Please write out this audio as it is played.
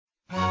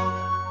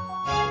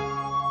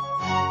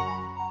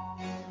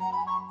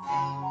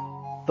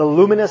the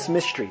Luminous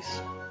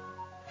Mysteries.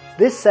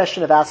 This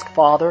session of Ask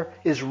Father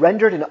is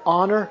rendered in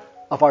honor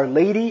of Our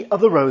Lady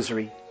of the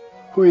Rosary,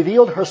 who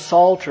revealed her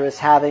Psalter as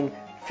having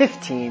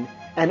 15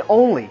 and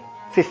only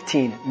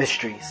 15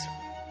 mysteries.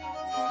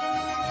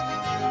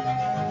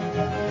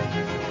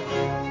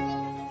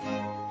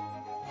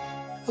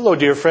 Hello,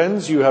 dear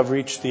friends. You have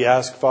reached the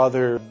Ask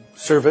Father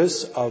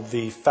service of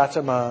the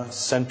Fatima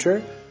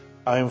Center.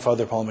 I am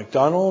Father Paul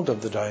MacDonald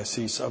of the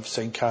Diocese of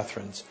St.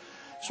 Catherine's.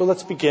 So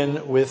let's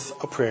begin with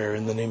a prayer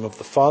in the name of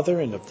the Father,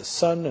 and of the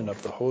Son, and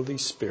of the Holy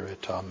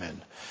Spirit.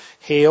 Amen.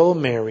 Hail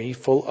Mary,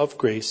 full of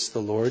grace,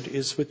 the Lord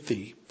is with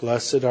thee.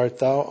 Blessed art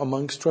thou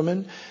amongst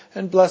women,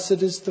 and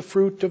blessed is the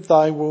fruit of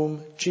thy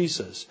womb,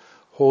 Jesus.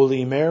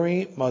 Holy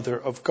Mary, Mother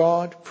of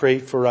God, pray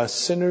for us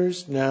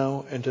sinners,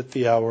 now and at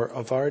the hour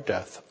of our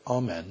death.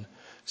 Amen.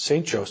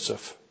 Saint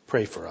Joseph,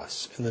 pray for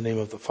us. In the name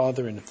of the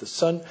Father, and of the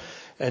Son,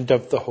 and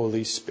of the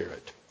Holy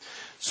Spirit.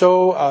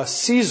 So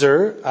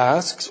Caesar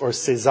asks, or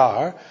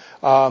César,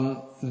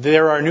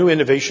 there are new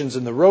innovations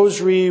in the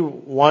Rosary.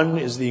 One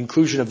is the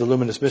inclusion of the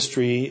Luminous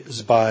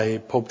Mysteries by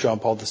Pope John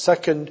Paul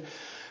II,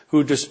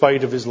 who,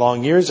 despite of his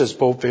long years as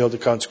Pope, failed to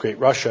consecrate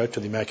Russia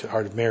to the Immaculate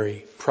Heart of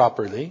Mary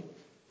properly.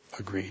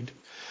 Agreed.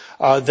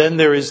 Then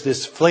there is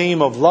this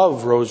Flame of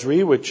Love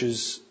Rosary, which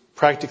is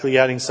practically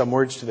adding some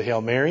words to the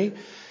Hail Mary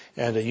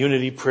and a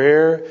unity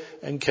prayer.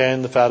 And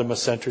can the Fatima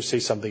Center say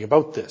something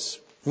about this?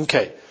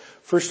 Okay.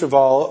 First of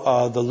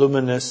all, the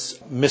Luminous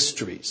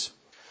Mysteries.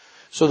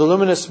 So the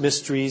Luminous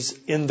Mysteries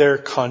in their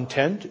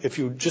content, if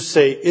you just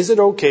say, is it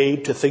okay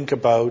to think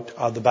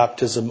about the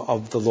baptism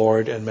of the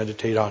Lord and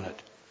meditate on it?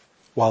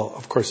 Well,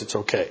 of course it's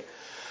okay.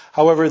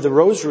 However, the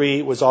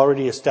Rosary was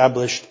already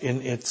established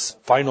in its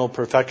final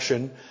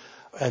perfection,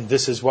 and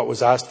this is what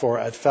was asked for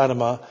at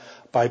Fatima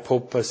by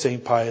Pope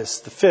St.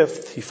 Pius V.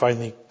 He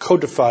finally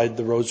codified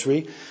the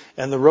Rosary,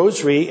 and the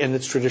Rosary in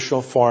its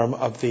traditional form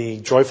of the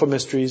joyful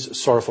mysteries,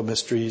 sorrowful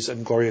mysteries,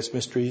 and glorious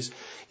mysteries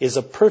is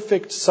a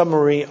perfect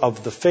summary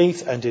of the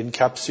faith and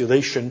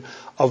encapsulation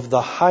of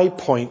the high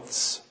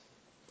points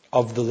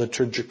of the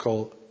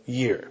liturgical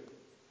year.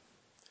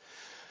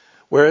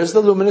 Whereas the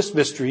Luminous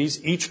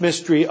Mysteries, each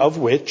mystery of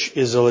which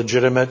is a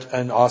legitimate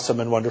and awesome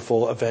and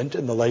wonderful event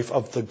in the life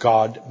of the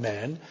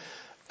God-man,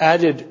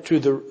 added to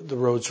the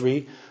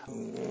Rosary,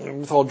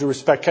 with all due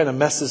respect, kind of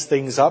messes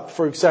things up.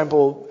 For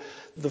example,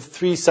 the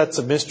 3 sets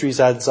of mysteries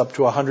adds up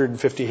to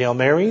 150 Hail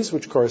Marys,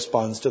 which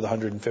corresponds to the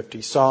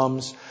 150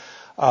 Psalms.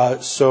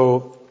 But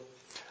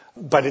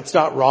it's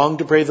not wrong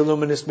to pray the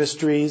Luminous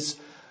Mysteries,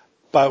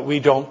 but we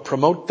don't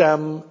promote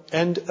them.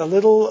 And a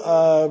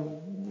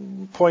little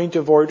point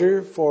of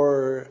order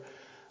for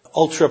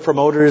ultra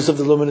promoters of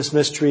the Luminous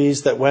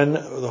Mysteries, that when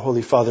the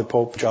Holy Father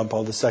Pope John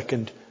Paul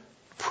II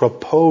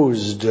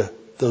proposed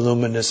the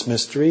Luminous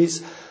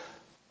Mysteries,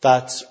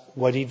 that's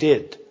what he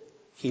did.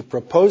 He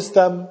proposed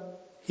them,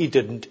 he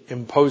didn't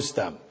impose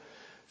them.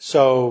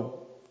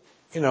 So,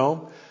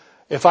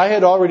 if I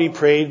had already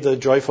prayed the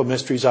joyful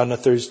mysteries on a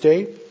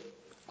Thursday,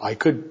 I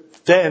could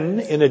then,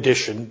 in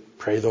addition,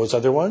 pray those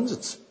other ones.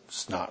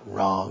 It's not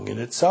wrong in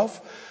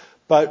itself.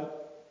 But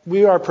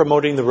we are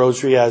promoting the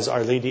Rosary as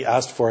Our Lady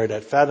asked for it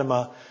at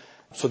Fatima.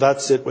 So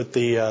that's it with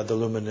the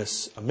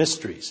Luminous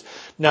Mysteries.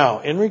 Now,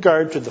 in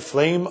regard to the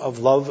Flame of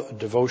Love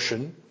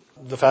devotion,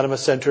 the Fatima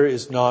Center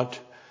does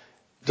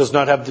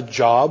not have the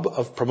job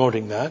of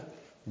promoting that,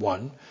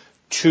 1.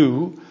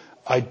 2,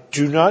 I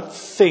do not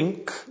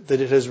think that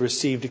it has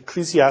received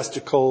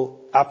ecclesiastical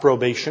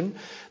approbation.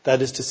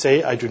 That is to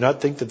say, I do not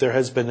think that there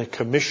has been a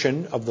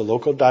commission of the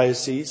local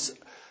diocese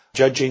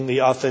judging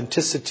the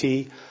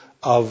authenticity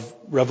of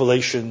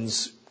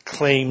revelations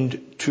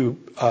claimed to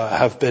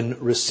have been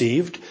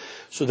received.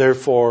 So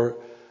therefore,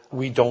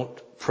 we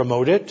don't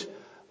promote it.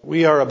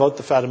 We are about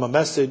the Fatima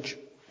message,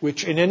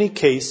 which in any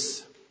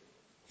case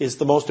is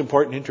the most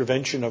important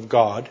intervention of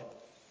God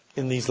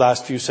in these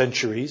last few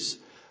centuries,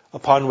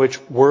 upon which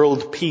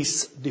world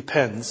peace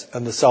depends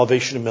and the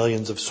salvation of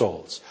millions of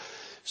souls.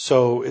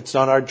 So it's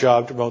not our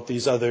job to promote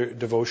these other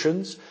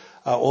devotions.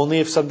 Only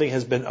if something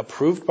has been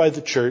approved by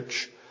the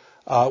Church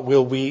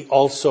will we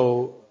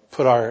also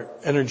put our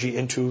energy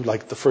into,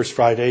 like the First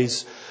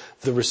Fridays,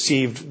 the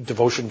received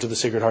devotion to the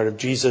Sacred Heart of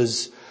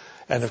Jesus,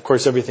 and of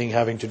course everything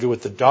having to do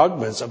with the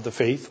dogmas of the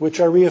faith, which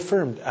are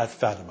reaffirmed at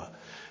Fatima.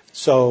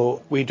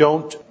 So we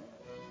don't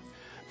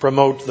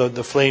promote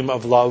the Flame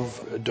of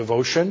Love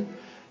devotion.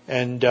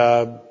 And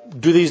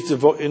do these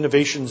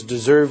innovations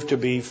deserve to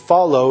be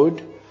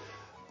followed?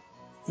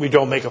 We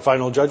don't make a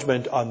final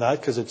judgment on that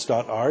because it's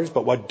not ours.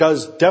 But what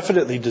does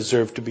definitely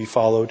deserve to be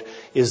followed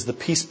is the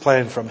peace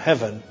plan from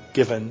heaven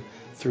given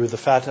through the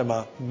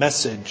Fatima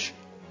message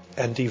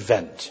and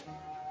event.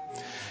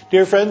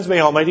 Dear friends, may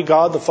Almighty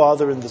God, the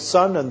Father, and the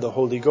Son, and the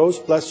Holy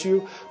Ghost bless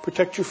you,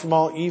 protect you from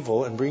all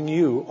evil, and bring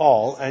you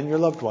all and your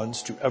loved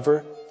ones to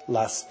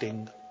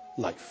everlasting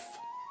life.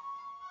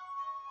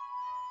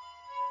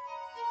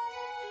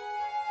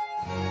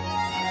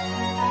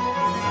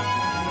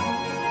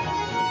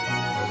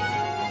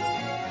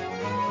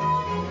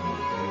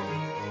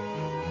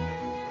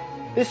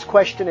 This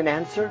question and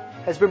answer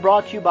has been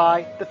brought to you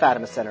by the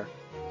Fatima Center.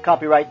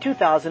 Copyright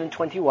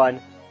 2021,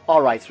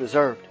 all rights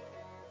reserved.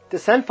 To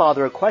send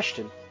Father a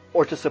question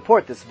or to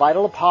support this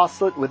vital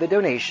apostolate with a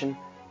donation,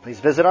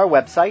 please visit our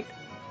website,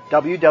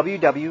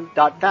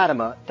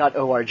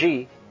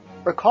 www.fatima.org,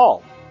 or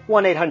call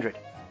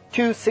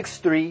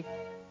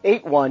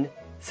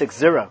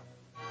 1-800-263-8160.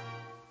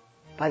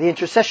 By the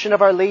intercession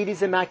of Our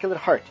Lady's Immaculate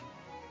Heart,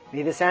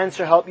 may this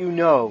answer help you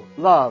know,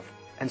 love,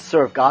 and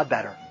serve God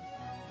better.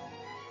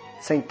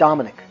 Saint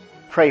Dominic,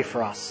 pray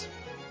for us.